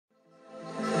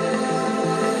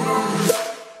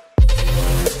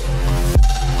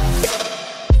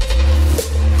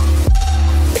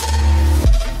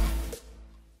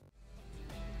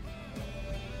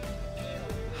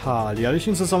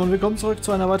Hallihallöchen zusammen, willkommen zurück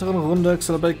zu einer weiteren Runde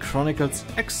Xenoblade Chronicles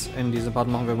X. In diesem Part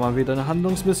machen wir mal wieder eine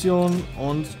Handlungsmission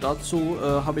und dazu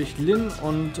habe ich Lin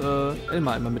und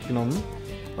immer mitgenommen.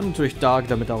 Und natürlich Dark,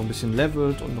 damit er auch ein bisschen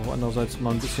levelt und auch andererseits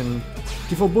mal ein bisschen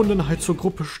die Verbundenheit zur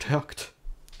Gruppe stärkt.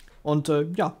 Und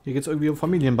ja, hier geht es irgendwie um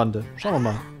Familienbande. Schauen wir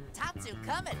mal.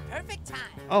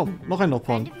 Oh, noch ein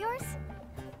Nopon.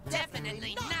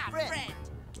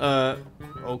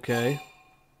 Okay.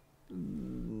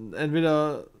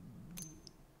 Entweder...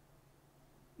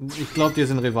 Ich glaube, die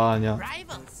sind Rivalen, ja.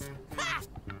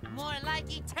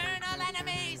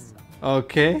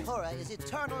 Okay.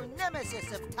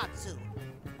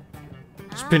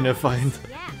 Ich bin der Feind.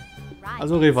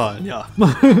 Also Rivalen, ja.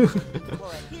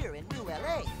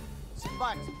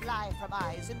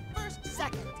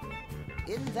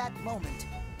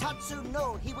 Tatsu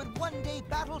knew he would one day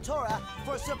battle Tora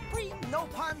for supreme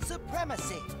Nopon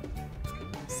supremacy.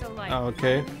 So like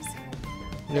Okay.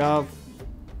 Ja.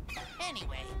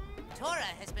 Anyway, Tora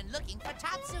has been looking for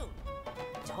Tatsu.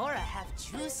 Tora have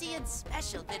juicy and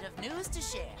special bit of news to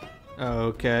share.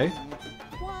 Okay.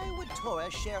 Why would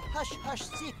Tora share hush-hush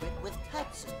secret with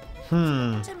Tatsu?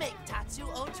 To make Tatsu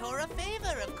owe Tora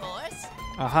favor, of course.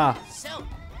 Aha. So,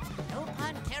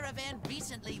 Nopon Caravan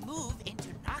recently moved into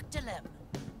Noctilum.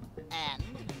 And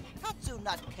Tatsu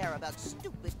not care about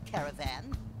stupid Caravan.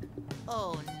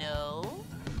 Oh no?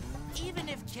 Even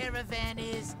if Caravan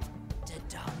is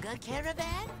Dodonga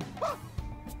Caravan?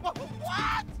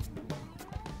 What?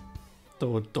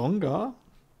 Dodonga?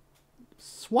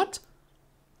 What?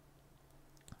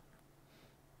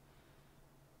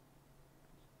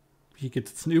 Hier gibt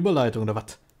es eine Überleitung oder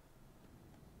was?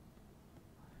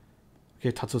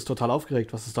 Okay, Tatsu ist total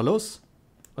aufgeregt. Was ist da los?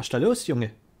 Was ist da los,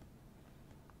 Junge?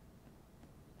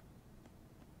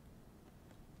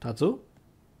 Tatsu?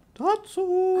 Tatsu!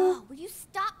 Oh, will you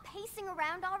stop pacing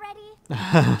around already?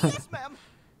 Yes, ma'am.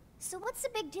 So what's the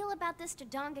big deal about this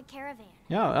Dodonga caravan?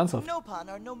 Ja, ernsthaft. Nopon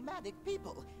are nomadic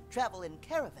people, travel in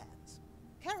caravans.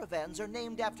 Caravans are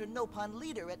named after Nopon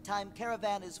leader at time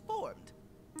caravan is formed.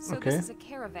 So Okay. this is a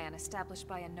caravan established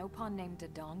by a Nopon named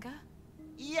Dodonga?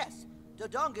 Yes,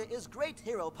 Dodonga is great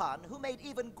Hero-Pon who made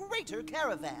even greater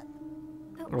caravan.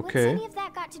 But Okay. what's any of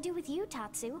that got to do with you,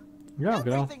 Tatsu? Ja,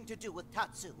 genau. Everything to do with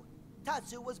Tatsu.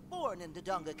 Tatsu was born in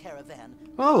Dodonga caravan.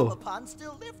 Oh. Hero-Pon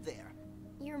still lived there.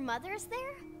 Your mother's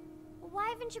there? Why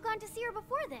haven't you gone to see her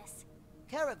before this?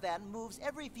 Caravan moves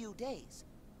every few days,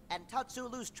 and Tatsu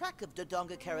lose track of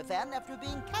Dodonga caravan after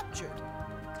being captured.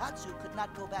 Tatsu could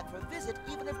not go back for a visit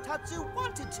even if Tatsu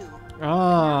wanted to. Ah, Now that you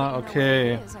know where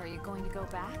okay. it is, are you going to go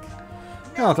back?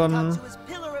 Ja, Now dann... Tatsu is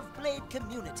pillar of blade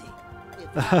community.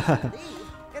 If Tatsu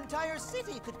leave, entire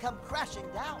city could come crashing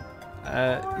down.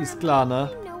 ist klar, ne?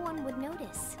 Maybe no one would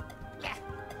notice.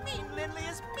 Mean Lindley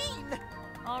is mean.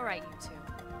 All right, you two.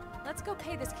 Let's go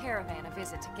pay this caravan a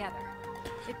visit together.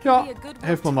 It could Ja, be a good way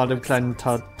helfen wir mal dem towards kleinen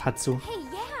some- Tatsu. Hey,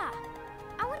 yeah!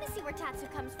 I want to see where Tatsu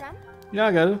comes from. Ja,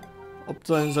 gell? Ob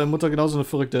seine Mutter genauso eine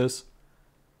Verrückte ist.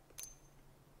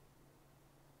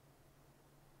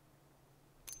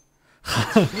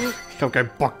 Ich hab keinen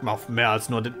Bock mehr auf mehr als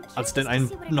nur den, als den einen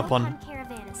Curious to see what a Nopon. Nopon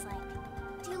caravan is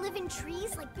like. Do you live in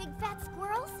trees like big fat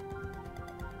squirrels?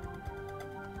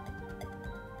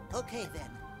 Okay then,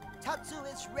 Tatsu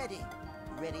is ready.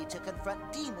 Ready to confront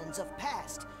demons of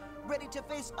past. Ready to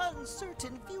face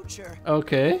uncertain future.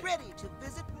 Okay. Ready to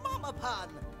visit Mama-Pon.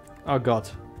 Oh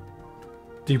Gott.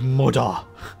 Die Mutter.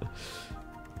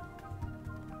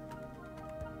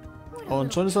 What a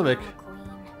Und schon little ist er weg.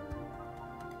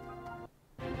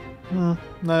 drama Hm, queen.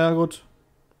 naja, gut.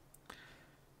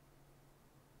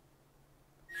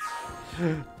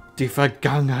 Die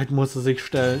Vergangenheit musste sich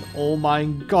stellen. Oh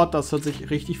mein Gott, das hört sich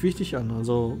richtig wichtig an.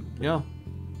 Also, ja.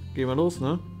 Gehen wir los,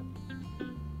 ne?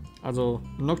 Also,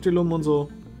 Noctilum und so.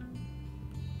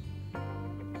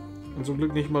 Und zum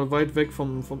Glück nicht mal weit weg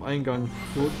vom Eingang,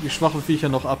 wo die schwachen Viecher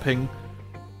noch abhängen.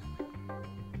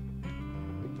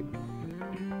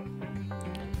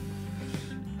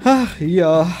 Ach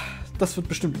ja, das wird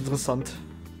bestimmt interessant.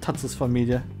 Tatsus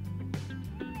Familie.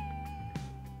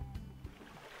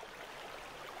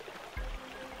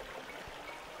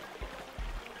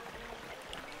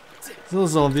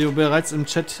 So, wie wir bereits im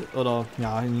Chat oder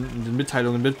ja in den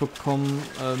Mitteilungen mitbekommen,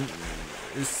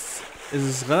 ist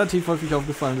es relativ häufig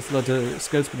aufgefallen, dass Leute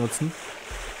Skills benutzen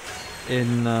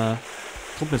in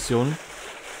Truppmissionen,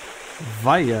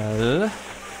 weil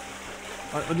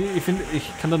und ich finde, ich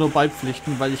kann da nur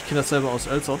beipflichten, weil ich kenne das selber aus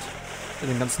Elsot mit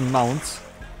den ganzen Mounts.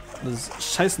 Das ist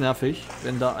scheiß nervig,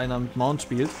 wenn da einer mit Mount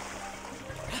spielt.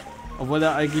 Obwohl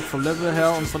er eigentlich vom Level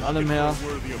her und von allem her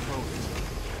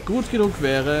gut genug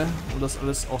wäre, um das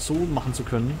alles auch so machen zu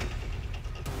können.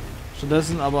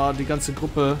 Stattdessen aber die ganze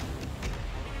Gruppe...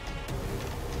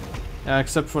 Ja,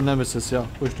 except for Nemesis, ja,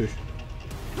 richtig.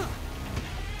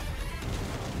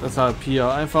 Deshalb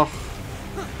hier einfach...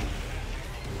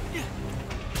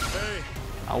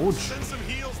 Autsch.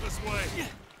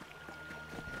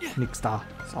 Nix da.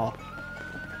 So.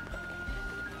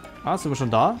 Ah, sind wir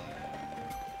schon da?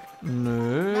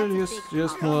 Nö, hier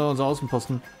ist nur unser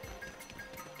Außenposten.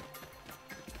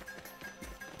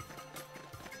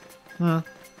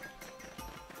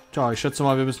 Tja, ich schätze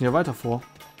mal, wir müssen hier weiter vor.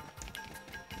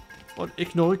 Und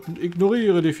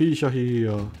ignoriere die Viecher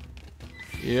hier.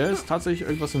 Hier ist tatsächlich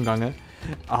irgendwas im Gange.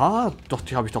 Ah, doch,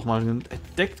 die habe ich doch mal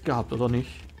entdeckt gehabt, oder nicht?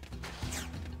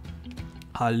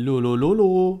 Hallo,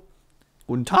 lololo.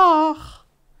 Guten Tag.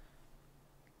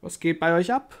 Was geht bei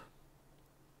euch ab?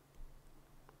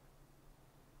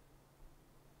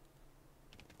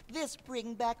 This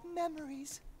bring back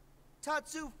memories.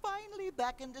 Tatsu finally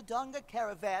back in the Donga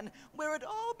Caravan, where it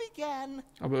all began.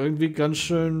 Aber irgendwie ganz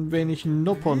schön wenig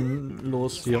Nopon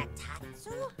los hier.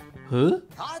 Tatsu? Hä?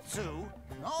 Tatsu?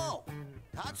 No.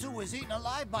 Tatsu was eaten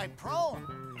alive by prone.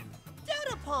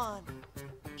 Datapon!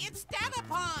 It's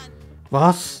Datapon!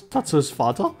 Was? Tatsu ist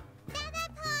Vater?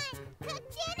 Datapon, cook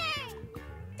dinner.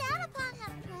 Datapon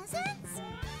have presents?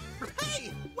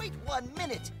 Hey, wait 1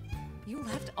 minute. You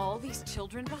left all these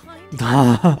children behind?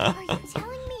 Are you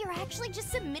telling me you're actually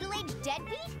just some middle-aged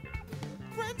deadbeat?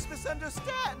 Friends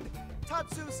misunderstand.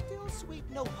 Tatsu's still sweet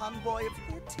Nopon boy of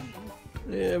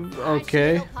 13.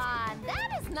 Okay. Datapon,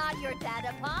 that is not your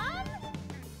Datapon.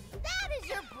 That is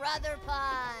your brother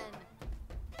Pon.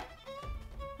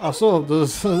 Ach so,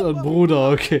 das ist ein Bruder,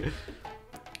 okay.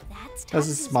 That's Das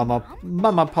Tatsu's ist Mama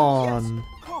mom? Pon.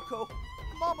 Coco,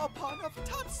 Mama Pon of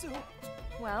Tatsu.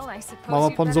 Well, I suppose Mama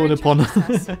you'd Pon, better Sohne Pon.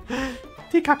 introduce us.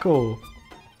 Tikako.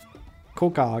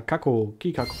 Koka, Kako,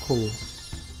 Kikako.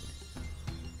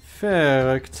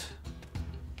 Verrückt.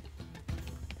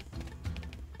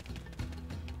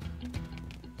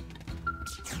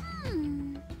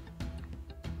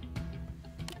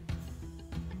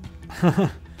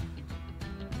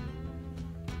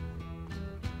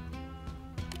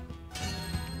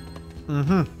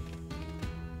 Mhm.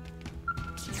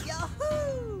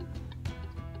 Yahoo!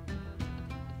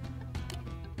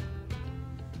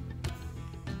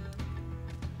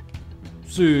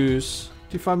 Süß.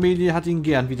 Die Familie hat ihn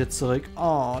gern wieder zurück.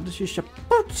 Oh, das ist ja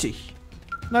putzig.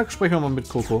 Na, sprechen wir mal mit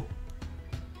Coco.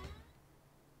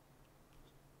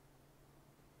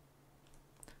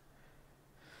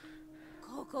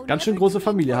 Ganz schön große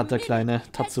Familie hat der kleine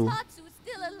Tatsu.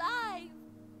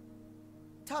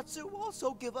 Tatsu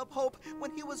also gave up hope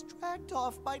when he was dragged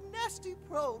off by nasty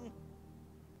prone.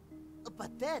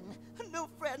 But then, new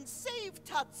friends saved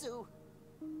Tatsu.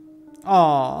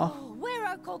 Oh. Where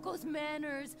are Coco's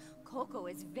manners? Coco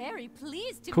is very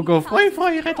pleased to Coco, be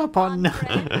freu, Retterpon.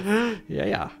 Ja,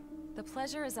 ja. The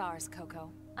pleasure is ours,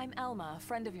 Coco. I'm Elma, a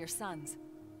friend of your son's.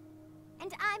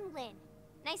 And I'm Lynn.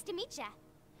 Nice to meet ya.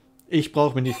 Ich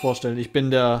brauche mich nicht vorstellen. Ich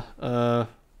bin der,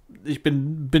 ich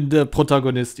bin der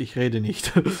Protagonist. Ich rede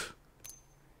nicht.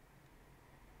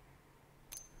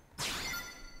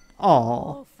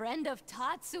 Oh. Oh, friend of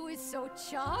Tatsu is so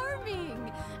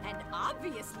charming and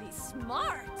obviously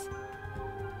smart.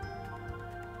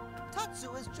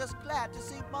 Tatsu is just glad to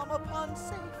see Mama Pon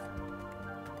safe.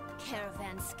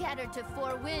 Caravan scattered to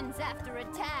 4 winds after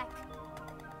attack.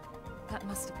 That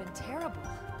must have been terrible.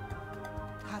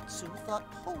 Tatsu thought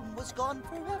home was gone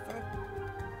forever.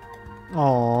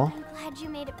 Oh. I'm glad you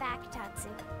made it back, Tatsu.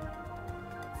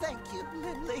 Thank you,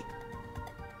 Lindley.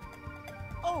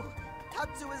 Oh,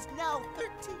 Tatsu is now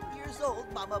 13 years old,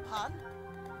 Mama Pon.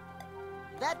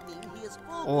 That means he is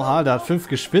full. Oha, der hat 5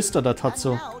 Geschwister, der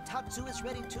Tatsu. And now Tatsu is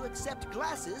ready to accept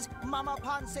glasses Mama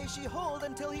Pon says she hold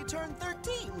until he turned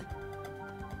 13.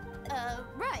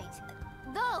 Right.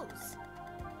 Those.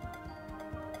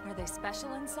 Are they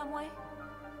special in some way?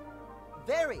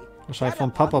 Very. Wahrscheinlich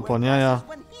von Datapon Papa wore Pon, ja, ja. glasses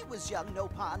when he was young,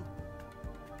 Nopon.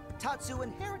 Tatsu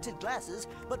inherited glasses,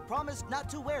 but promised not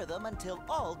to wear them until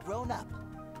all grown up.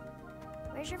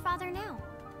 Where's your father now?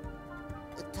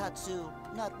 Tatsu,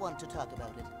 not one to talk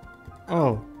about it.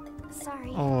 Oh.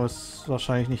 Sorry. Oh, ist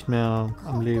wahrscheinlich nicht mehr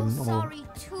am Leben. Coco's Oh. sorry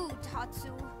too,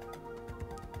 Tatsu.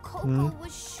 Coco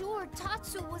was sure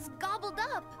Tatsu was gobbled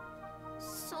up.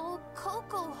 So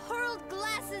Coco hurled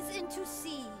glasses into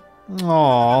sea.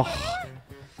 Oh.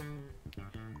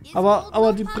 Is Aber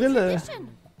old die Nopon's Brille. tradition.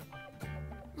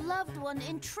 Loved one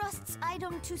entrusts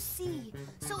item to sea,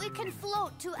 so it can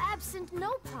float to absent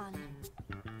Nopon.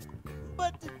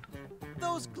 But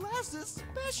those glasses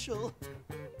special.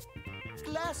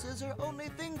 Glasses are only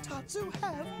thing Tatsu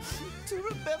have to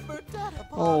remember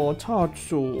Datapon. Oh,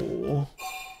 Tatsu.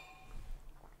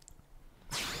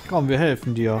 Komm, wir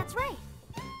helfen dir. That's right.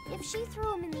 If she threw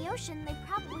them in the ocean, they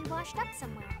probably washed up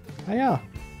somewhere. Ah ja.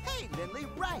 Hey, Lindley,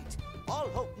 right. All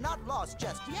hope not lost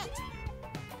just yet.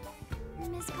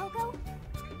 Miss Coco,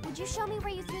 would you show me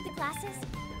where you threw the glasses?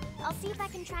 I'll see if I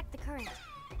can track the current.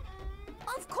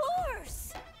 Of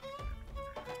course!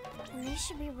 And they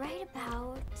should be right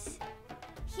about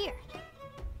here.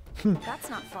 That's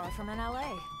not far from an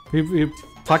LA. Wie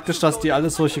praktisch, dass die alle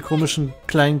solche komischen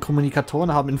kleinen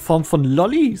Kommunikatoren haben in Form von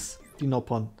Lollis, die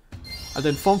Nopon. Also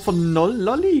in Form von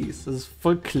Lollis. Das ist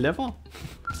voll clever.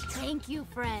 Thank you,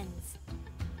 friends.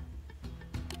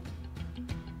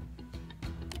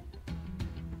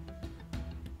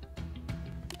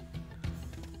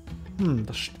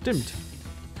 Das stimmt.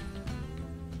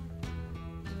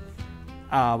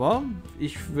 Aber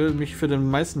ich will mich für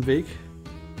den meisten Weg,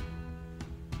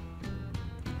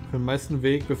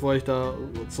 bevor ich da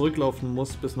zurücklaufen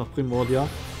muss bis nach Primordia,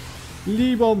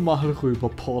 lieber mal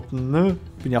rüberporten, ne?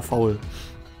 Bin ja faul.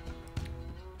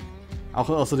 Auch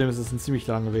außerdem ist es ein ziemlich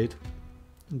langer Weg.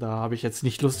 Da habe ich jetzt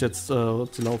nicht Lust, jetzt zu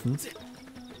laufen.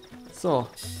 So,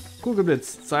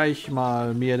 Kugelblitz, zeig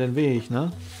mal mir den Weg,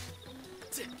 ne?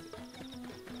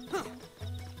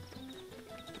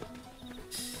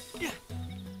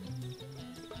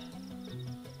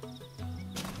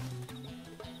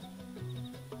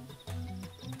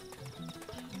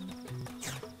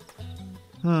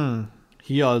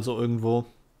 Hier also irgendwo.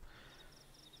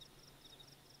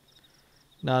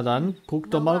 Na dann, guck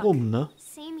doch mal rum, ne?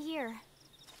 Same here.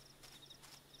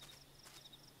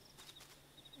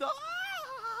 Ah!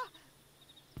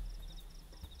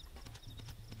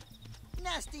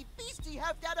 Nasty beastie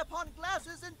have Datapon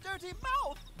glasses and dirty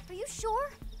mouth. Are you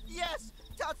sure? Yes,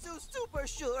 Tatsu's super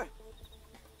sure.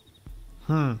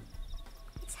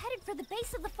 It's headed for the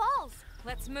base of the falls.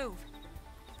 Let's move.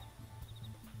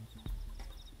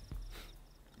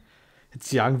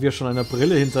 Jetzt jagen wir schon einer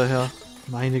Brille hinterher.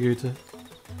 Meine Güte.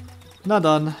 Na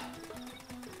dann.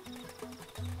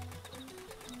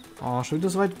 Oh, schon wieder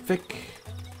so weit weg.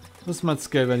 Das ist mein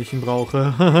Scale, wenn ich ihn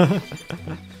brauche.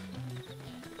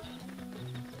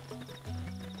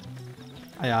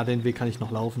 Ah ja, den Weg kann ich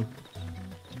noch laufen.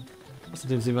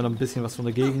 Außerdem sehen wir noch ein bisschen was von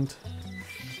der Gegend.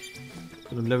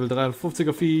 Von dem Level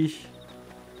 53er Viech.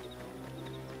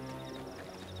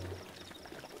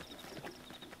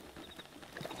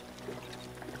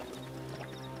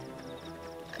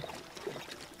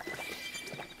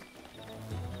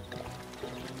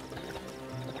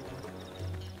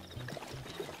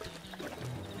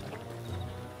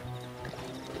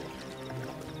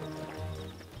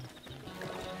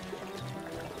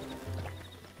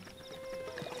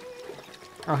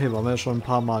 Ach, hier waren wir ja schon ein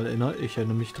paar Mal, ich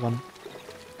erinnere mich dran.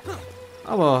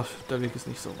 Aber der Weg ist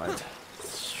nicht so weit.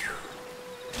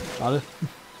 Schade.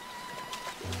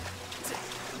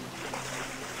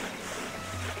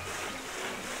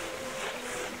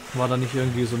 War da nicht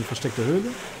irgendwie so eine versteckte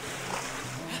Höhle?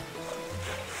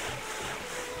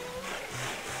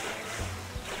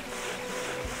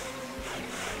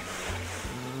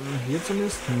 Hier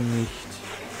zumindest nicht.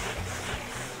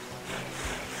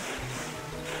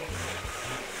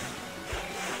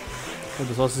 Und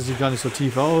das Wasser sieht gar nicht so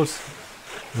tief aus.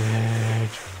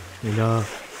 Mensch, schneller.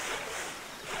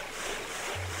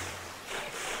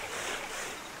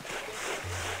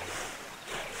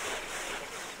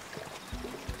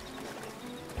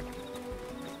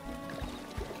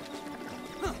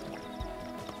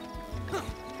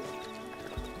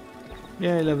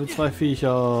 Yeah, Level 2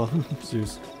 Viecher.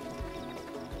 Süß.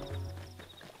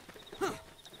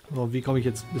 So, wie komme ich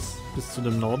jetzt bis zu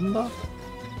dem Norden da?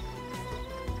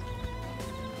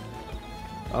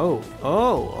 Oh, oh,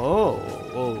 oh,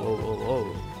 oh, oh, oh, oh.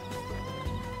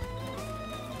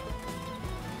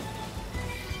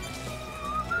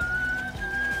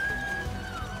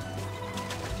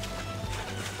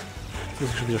 Jetzt muss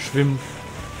ich schon wieder schwimmen.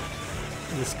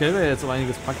 Das Gelbe wäre jetzt um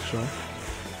einiges praktischer.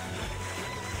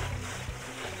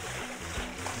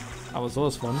 Aber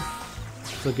sowas von.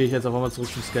 So gehe ich jetzt einfach mal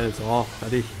zurück zum Scale. So,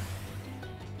 fertig.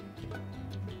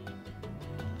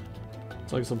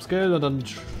 Zeug zum Scale und dann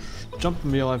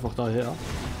jumpen wir einfach daher.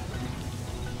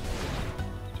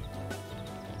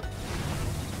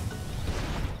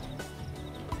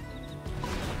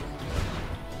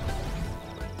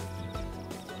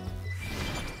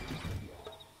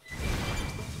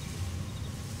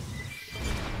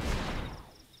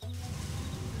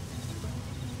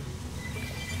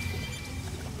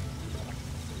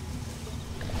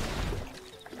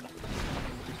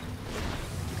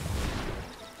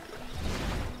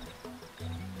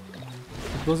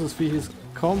 Bloß das Viech ist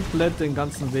komplett den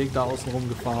ganzen Weg da außen rum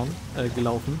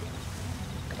gelaufen.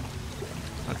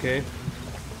 Okay.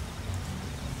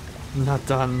 Na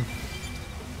dann.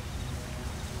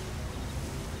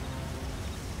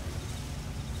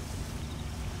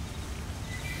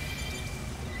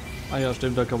 Ah ja,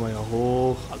 stimmt, da kann man ja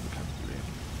hoch. Also kein Problem.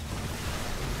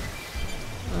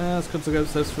 Ja, das könnte sogar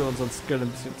selbst für unseren Skill ein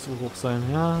bisschen zu hoch sein.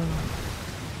 Ja.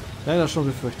 Leider schon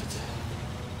befürchtet.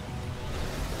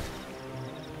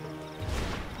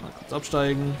 Mal kurz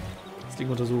absteigen. Das Ding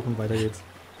untersuchen. Weiter geht's.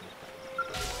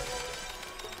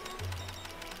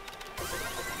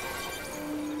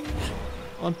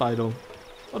 Und Beidung.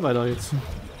 Und weiter geht's.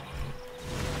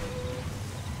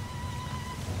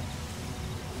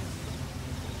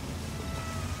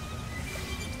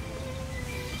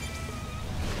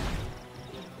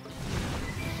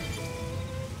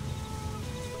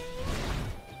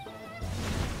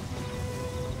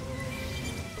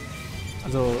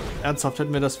 Also ernsthaft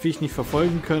hätten wir das Viech nicht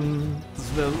verfolgen können.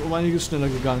 Das wäre um einiges schneller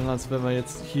gegangen, als wenn wir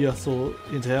jetzt hier so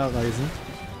hinterher reisen.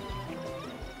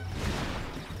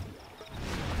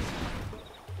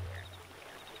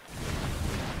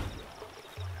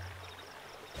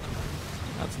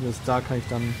 Ja, zumindest da kann ich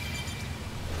dann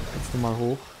ganz normal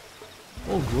hoch.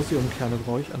 Oh, Glosiumkerne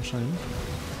brauche ich anscheinend.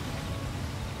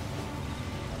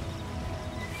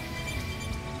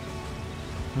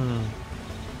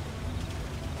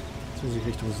 Jetzt muss ich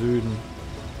Richtung Süden.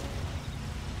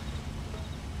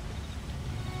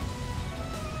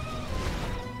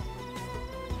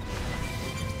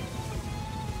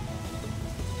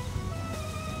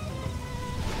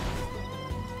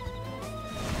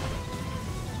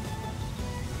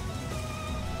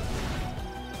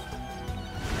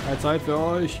 Keine Zeit für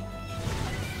euch.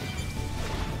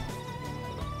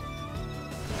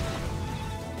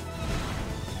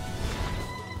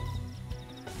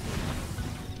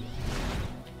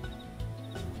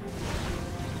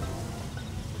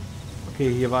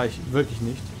 Okay, hier war ich wirklich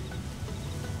nicht.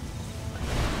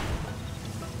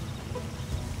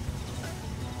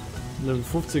 Level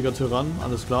 50er Tyrann,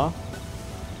 alles klar.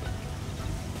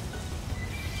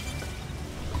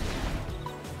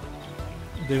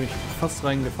 In dem ich fast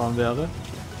reingefahren wäre.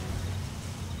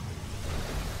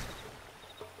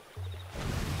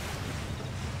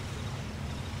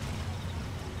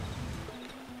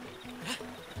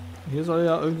 Hier soll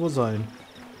ja irgendwo sein.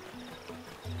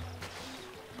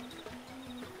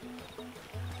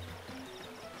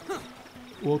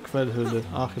 Urquellhöhle.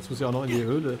 Ach, jetzt muss ich auch noch in die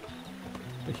Höhle.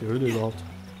 Welche Höhle überhaupt?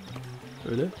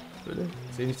 Höhle? Höhle?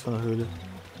 Ich sehe nichts von der Höhle.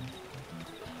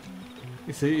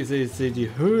 Ich sehe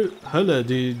die Hölle,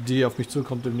 die auf mich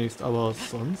zukommt demnächst, aber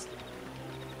sonst?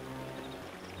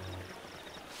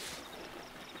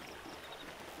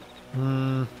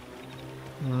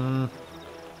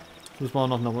 Müssen wir auch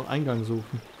noch nach einem Eingang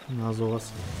suchen. Na,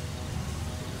 sowas.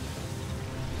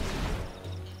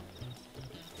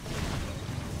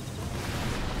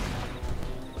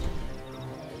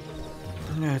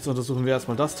 Ja, jetzt untersuchen wir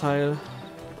erstmal das Teil.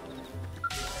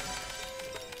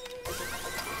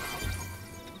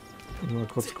 Mal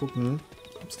kurz gucken,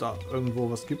 ob es da irgendwo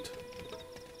was gibt.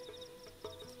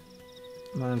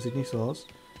 Nein, sieht nicht so aus.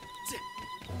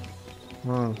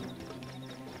 Also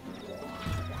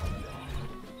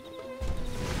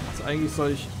eigentlich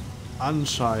soll ich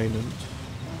anscheinend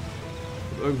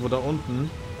irgendwo da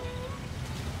unten.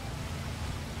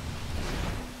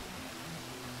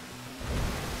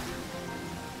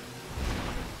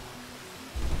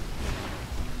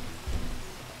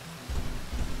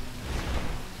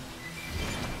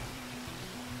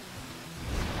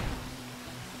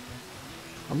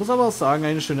 Man muss aber auch sagen,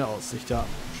 eine schöne Aussicht, ja.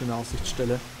 Schöne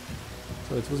Aussichtsstelle.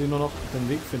 So, jetzt muss ich nur noch den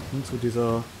Weg finden zu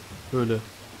dieser Höhle.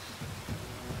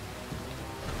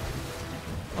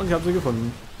 Und ich habe sie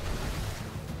gefunden.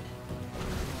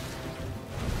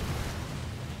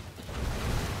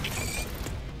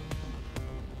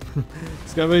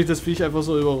 Ist geil, wenn ich das Viech einfach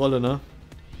so überrolle, ne?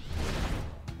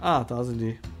 Ah, da sind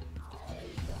die.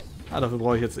 Ah, dafür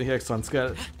brauche ich jetzt nicht extra ein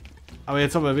Scale. Aber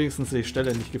jetzt haben wir wenigstens die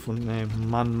Stelle nicht gefunden. Ey,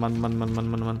 Mann, Mann, Mann, Mann, Mann,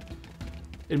 Mann, Mann.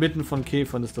 Inmitten von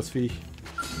Käfern ist das Viech.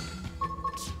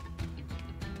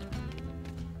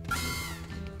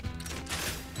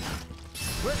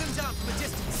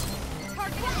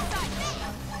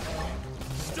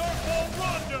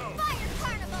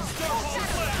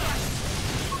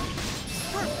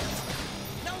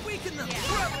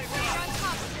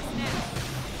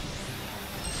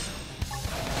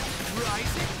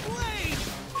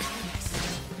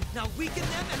 Now weaken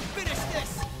them and finish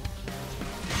this!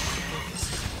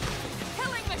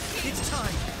 Killing machine! It's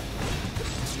time!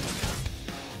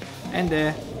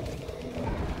 Ende.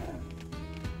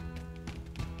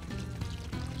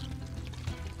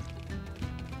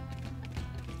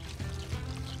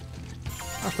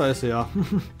 da ist sie ja.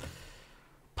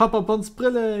 Papa Pons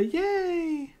Brille,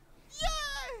 yay!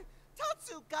 Yay!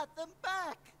 Tatsu got them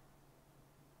back!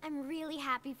 I'm really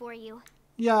happy for you.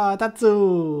 Ja,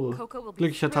 Tatsu! Coco will be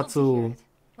Glücklicher thrilled to hear Tatsu. it.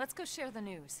 Let's go share the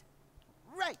news.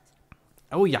 Right.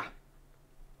 Oh ja.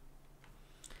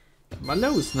 Mal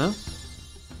los, ne?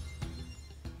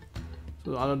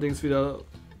 So, allerdings wieder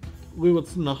rüber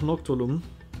nach Noctilum.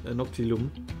 Noctilum.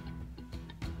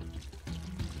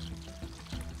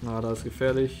 Na, da ist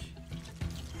gefährlich.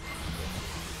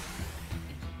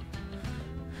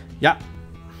 Ja.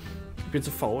 Ich bin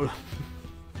zu faul.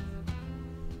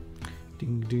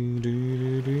 Ding, ding,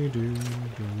 ding, ding, ding,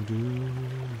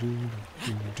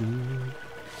 ding, ding.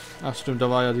 Ach stimmt, da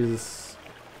war ja dieses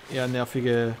eher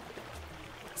nervige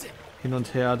Hin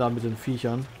und Her da mit den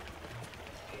Viechern.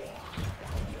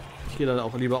 Ich gehe da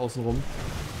auch lieber außen rum.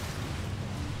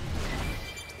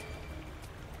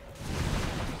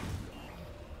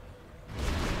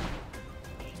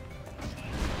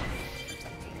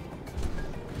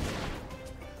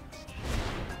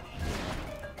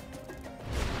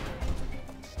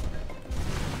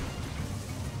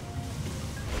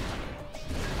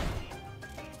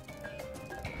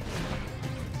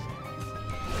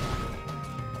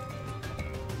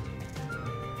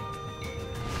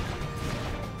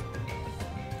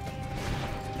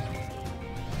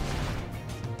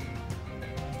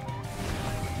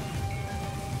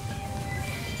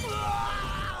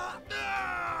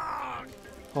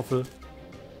 Hoffe.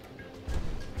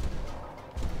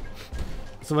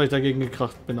 So, weil ich dagegen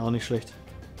gekracht bin, auch nicht schlecht.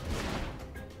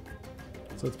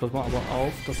 So, jetzt pass mal aber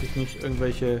auf, dass ich nicht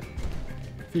irgendwelche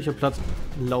Viecher platt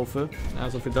laufe. Ja,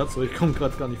 so viel dazu. Ich komme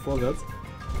gerade gar nicht vorwärts.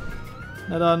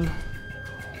 Na dann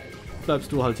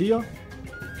bleibst du halt hier.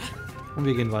 Und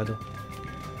wir gehen weiter.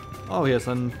 Oh, hier ist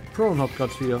ein Pro-Hop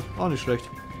gerade hier. Auch nicht schlecht.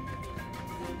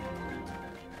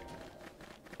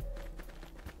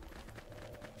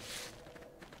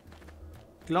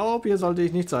 Glaub, hier sollte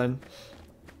ich nicht sein.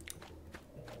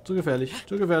 Zu gefährlich,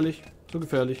 zu gefährlich, zu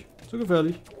gefährlich, zu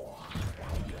gefährlich.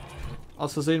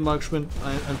 Aus Versehen mal geschwind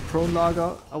ein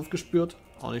Prone-Lager aufgespürt.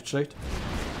 Auch nicht schlecht.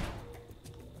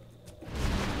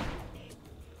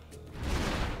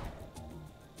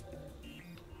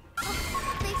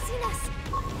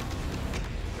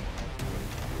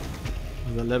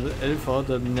 Dieser Level 11er,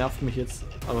 der nervt mich jetzt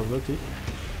aber wirklich.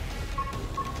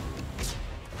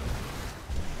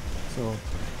 So.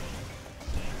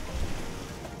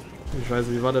 Ich weiß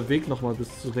nicht, wie war der Weg nochmal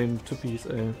bis zu den Typis,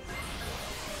 ey?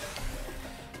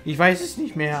 Ich weiß es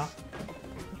nicht mehr.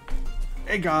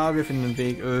 Egal, wir finden den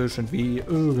Weg irgendwie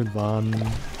irgendwann.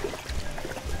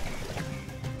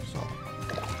 So.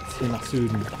 Jetzt hier nach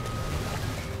Süden.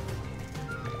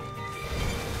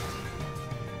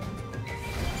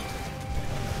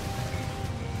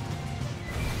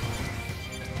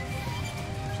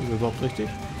 Sind wir überhaupt richtig?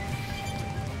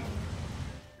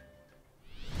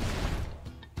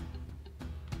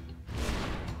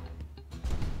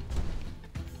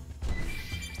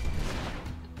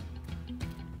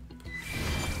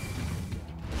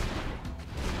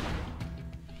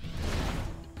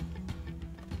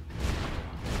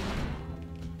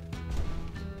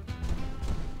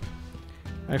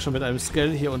 Eigentlich schon mit einem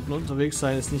Scale hier unten unterwegs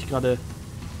sein, ist nicht gerade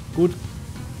gut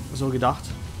so gedacht.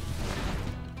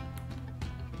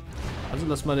 Also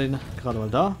lass mal den gerade mal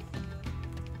da.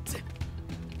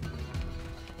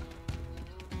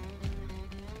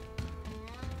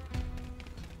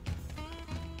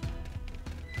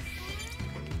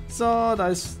 So,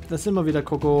 da sind wir wieder,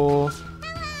 Coco.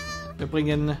 Wir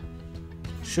bringen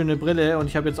schöne Brille und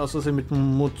ich habe jetzt aus Versehen mit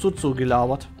Motsutsu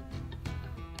gelabert.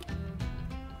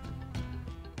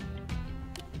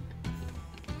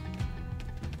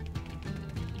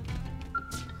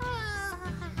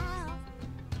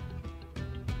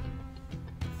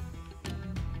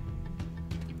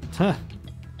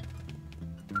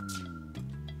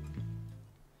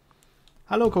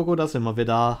 Hallo Coco, da sind wir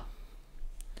wieder.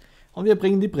 Und wir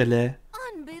bringen die Brille.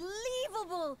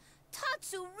 Unbelievable!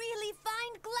 Tatsu really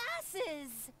fine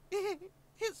glasses!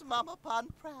 Is Mama Pan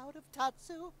proud of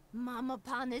Tatsu? Mama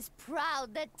Pan is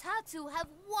proud that Tatsu have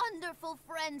wonderful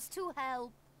friends to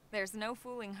help. There's no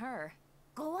fooling her.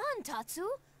 Go on, Tatsu.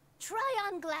 Try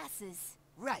on glasses.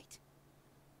 Right.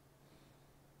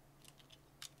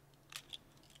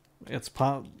 Jetzt.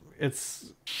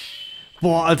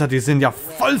 Boah, Alter, die sind ja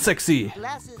voll sexy.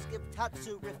 Glasses give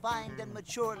Tatsu refined and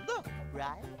mature look,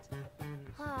 right?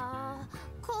 Ah,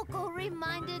 Coco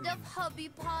reminded of Hubby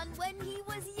Pan when he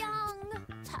was young.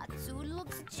 Tatsu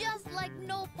looks just like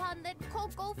Nopon that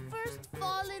Coco first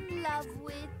fall in love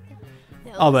with.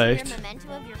 Aber echt. Memento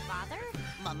of your father?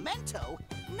 Memento?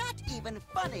 Not even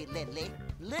funny, Lindley.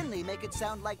 Lindley make it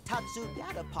sound like Tatsu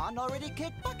Datapon already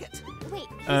kicked bucket. Wait,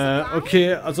 he's alive?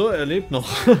 Okay, also er lebt noch.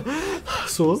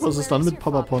 So, was ist dann mit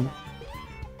Papapon?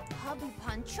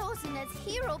 Hobbypon chosen as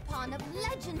Hero-pon of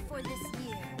legend for this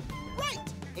year. Right!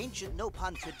 Ancient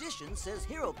Nopon tradition says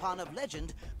Hero-pon of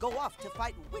legend go off to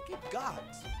fight wicked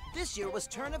gods. This year was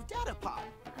turn of Datapon.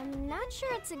 I'm not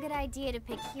sure it's a good idea to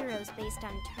pick heroes based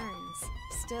on turns.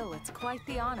 Still, it's quite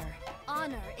the honor.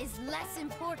 Honor is less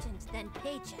important than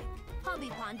paycheck.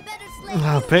 Hobbypon better slay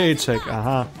Ah, you Paycheck, than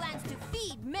aha. gods. Plans to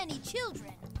feed many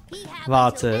children. He have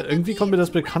Warte, until end of irgendwie kommt mir year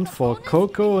das to bekannt wrap vor. up all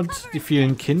Coco und necessary die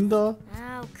vielen Kinder.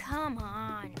 Oh, come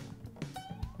on.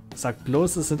 Sag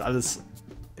bloß, es sind alles...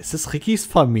 Ist es Rickys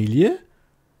Familie?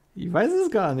 Ich weiß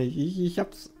es gar nicht. Ich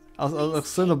hab's aus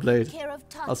Xenoblade. care of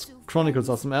Aus Tatsu Chronicles, friends.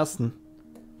 aus dem ersten.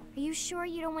 Are you sure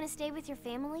you don't want to stay with your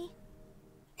family?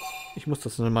 Ich muss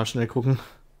das nur mal schnell gucken.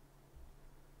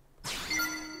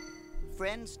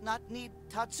 Friends not need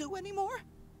Tatsu anymore?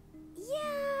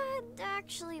 Yeah,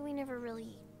 actually, we never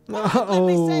really...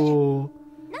 Oh.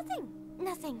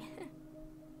 Nothing.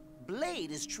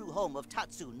 Blade is true home of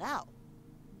Tatsu now.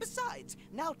 Besides,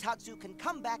 now Tatsu can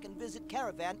come back and visit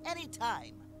Caravan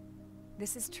anytime.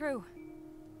 This is true.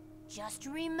 Just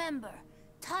remember,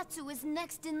 Tatsu is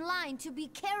next in line to be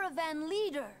caravan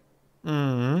leader.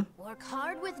 Mhm. Work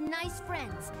hard with nice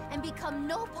friends and become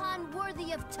Nopon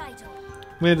worthy of title.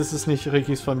 Nee, das ist nicht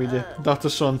Rickys Familie.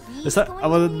 Dachte schon.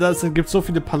 Aber da gibt so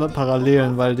viele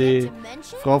Parallelen, weil die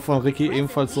Frau von Ricky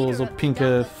ebenfalls so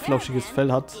pinke, flauschiges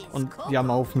Fell hat. Und die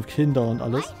haben auch fünf Kinder und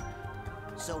alles.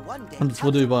 So one day, Und es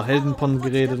wurde über Tatsu will Heldenpon have the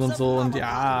geredet und footsteps so. of Und Mama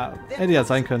ja, Pon. Then hätte ja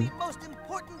sein Tatsu will können. be most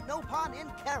important Nopon in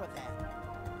Caravan.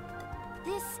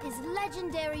 This is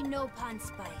legendary Nopon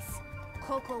spice.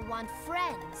 Coco want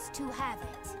friends to have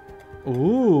it.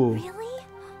 Really?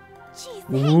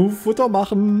 Gee, Futter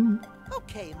machen.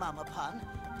 Okay, Mama Pon.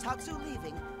 Tatsu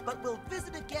leaving, but we'll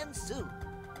visit again soon.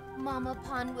 Mama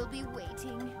Pon will be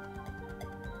waiting.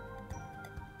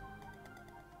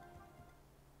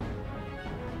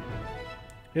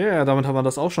 Ja, damit haben wir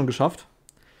das auch schon geschafft.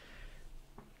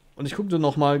 Und ich guckte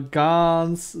noch mal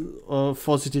ganz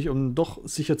vorsichtig, um doch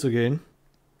sicher zu gehen.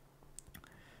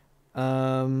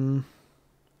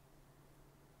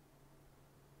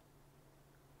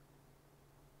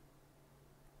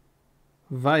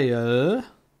 Weil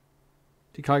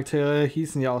die Charaktere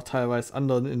hießen ja auch teilweise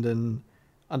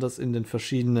anders in den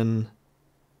verschiedenen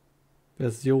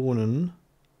Versionen.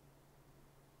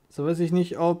 So weiß ich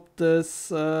nicht, ob das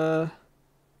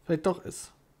vielleicht doch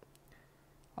ist.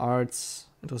 Arts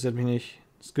interessiert mich nicht.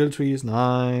 Skill Trees,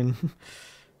 nein.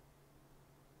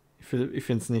 Ich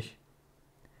finde es nicht.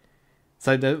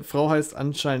 Seine Frau heißt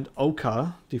anscheinend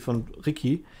Oka, die von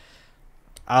Ricky.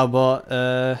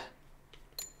 Aber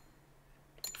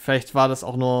vielleicht war das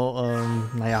auch nur,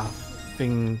 naja,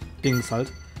 wegen Dings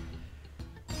halt.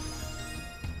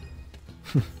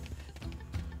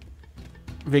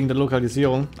 Wegen der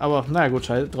Lokalisierung. Aber naja gut,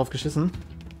 drauf geschissen.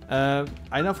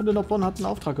 Einer von den Nopon hat einen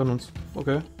Auftrag an uns.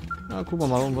 Okay. Ja, gucken wir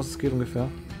mal, um was es geht ungefähr.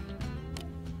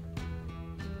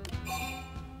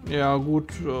 Ja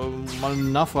gut, mal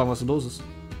nachfragen, was da los ist.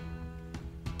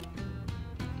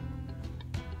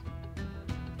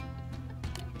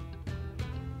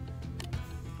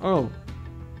 Oh.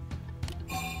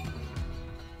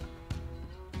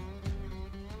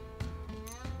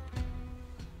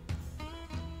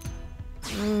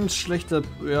 Schlechter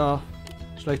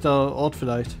Ort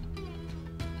vielleicht.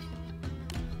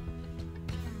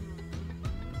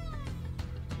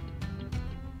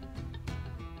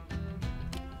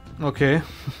 Okay.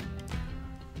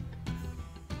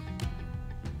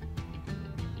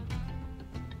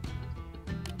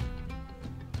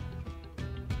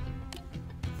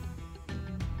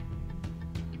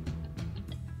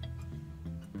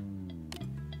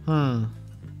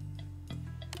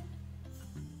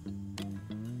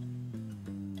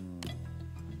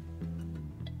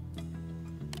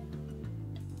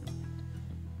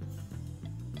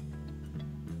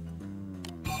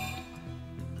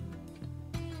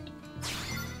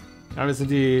 Ja, wir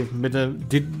sind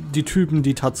die Typen,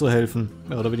 die Tatsu helfen.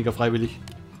 Mehr oder weniger freiwillig.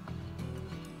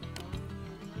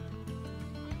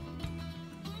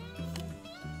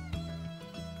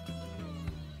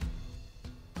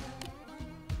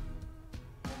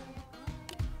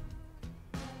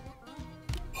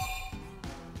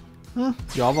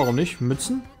 Ja, warum nicht?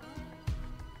 Mützen?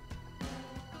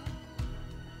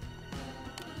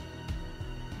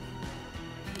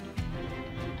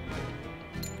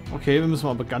 Okay, wir müssen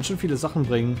aber ganz schön viele Sachen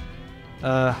bringen.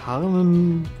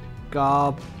 Harnengar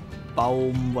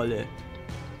Baumwolle.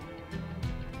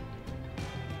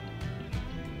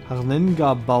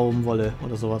 Harnenga-Baumwolle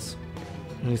oder sowas.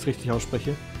 Wenn ich es richtig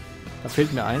ausspreche. Da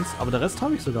fehlt mir eins, aber der Rest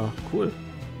habe ich sogar. Cool.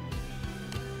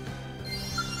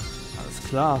 Alles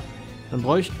klar. Dann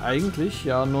bräuchte ich eigentlich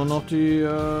ja nur noch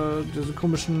diese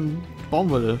komischen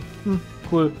Baumwolle.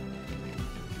 Cool.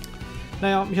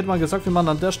 Naja, ich hätte mal gesagt, wir machen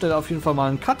an der Stelle auf jeden Fall mal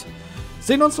einen Cut.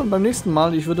 Sehen uns dann beim nächsten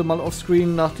Mal. Ich würde mal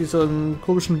offscreen nach diesem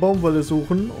komischen Baumwolle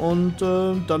suchen und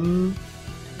dann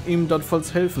ihm dann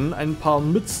falls helfen, ein paar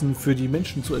Mützen für die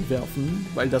Menschen zu entwerfen,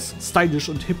 weil das stylisch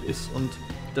und hip ist und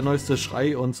der neueste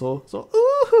Schrei und so. So,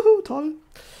 toll.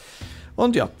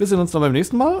 Und ja, wir sehen uns dann beim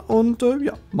nächsten Mal und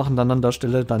ja, machen dann an der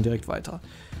Stelle dann direkt weiter.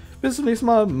 Bis zum nächsten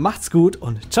Mal, macht's gut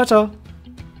und ciao, ciao.